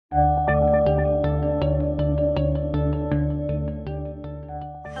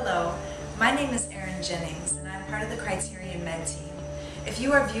Med team. If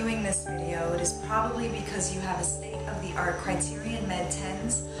you are viewing this video, it is probably because you have a state-of-the-art Criterion Med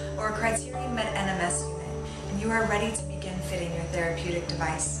 10s or a Criterion Med NMS unit, and you are ready to begin fitting your therapeutic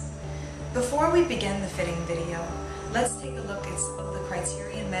device. Before we begin the fitting video, let's take a look at some of the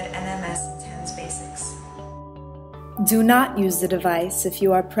Criterion Med NMS and 10s basics. Do not use the device if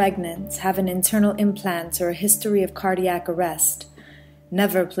you are pregnant, have an internal implant, or a history of cardiac arrest.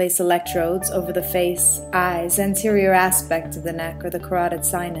 Never place electrodes over the face, eyes, anterior aspect of the neck, or the carotid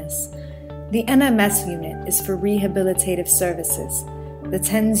sinus. The NMS unit is for rehabilitative services. The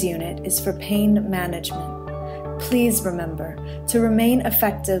TENS unit is for pain management. Please remember, to remain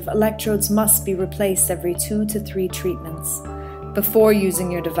effective, electrodes must be replaced every 2 to 3 treatments. Before using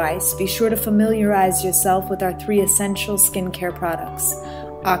your device, be sure to familiarize yourself with our 3 essential skincare products: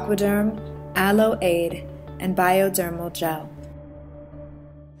 Aquaderm, Aloe Aid, and Biodermal Gel.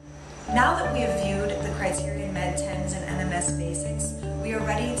 Now that we have viewed the Criterion Med 10s and NMS basics, we are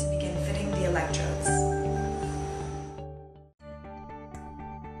ready to begin fitting the electrodes.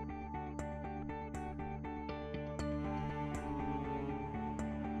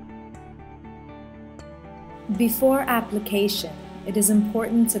 Before application, it is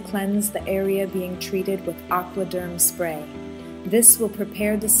important to cleanse the area being treated with Aquaderm spray. This will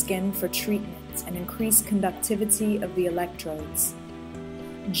prepare the skin for treatment and increase conductivity of the electrodes.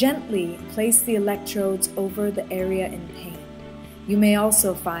 Gently place the electrodes over the area in pain. You may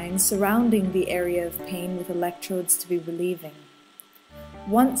also find surrounding the area of pain with electrodes to be relieving.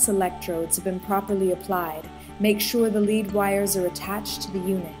 Once electrodes have been properly applied, make sure the lead wires are attached to the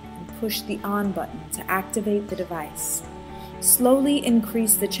unit and push the on button to activate the device. Slowly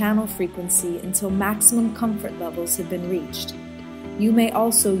increase the channel frequency until maximum comfort levels have been reached. You may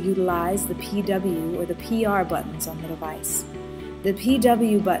also utilize the PW or the PR buttons on the device. The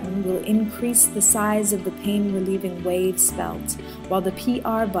PW button will increase the size of the pain-relieving waves felt, while the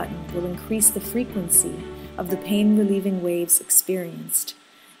PR button will increase the frequency of the pain-relieving waves experienced.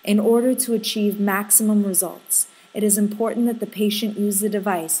 In order to achieve maximum results, it is important that the patient use the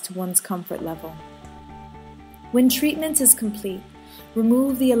device to one's comfort level. When treatment is complete,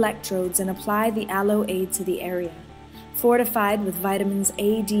 remove the electrodes and apply the Aloe Aid to the area. Fortified with vitamins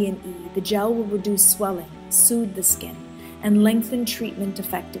A, D, and E, the gel will reduce swelling, soothe the skin, and lengthen treatment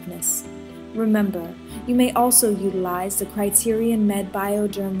effectiveness. Remember, you may also utilize the Criterion Med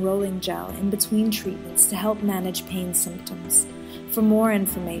Bioderm Rolling Gel in between treatments to help manage pain symptoms. For more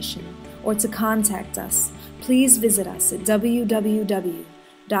information or to contact us, please visit us at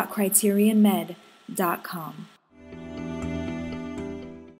www.criterionmed.com.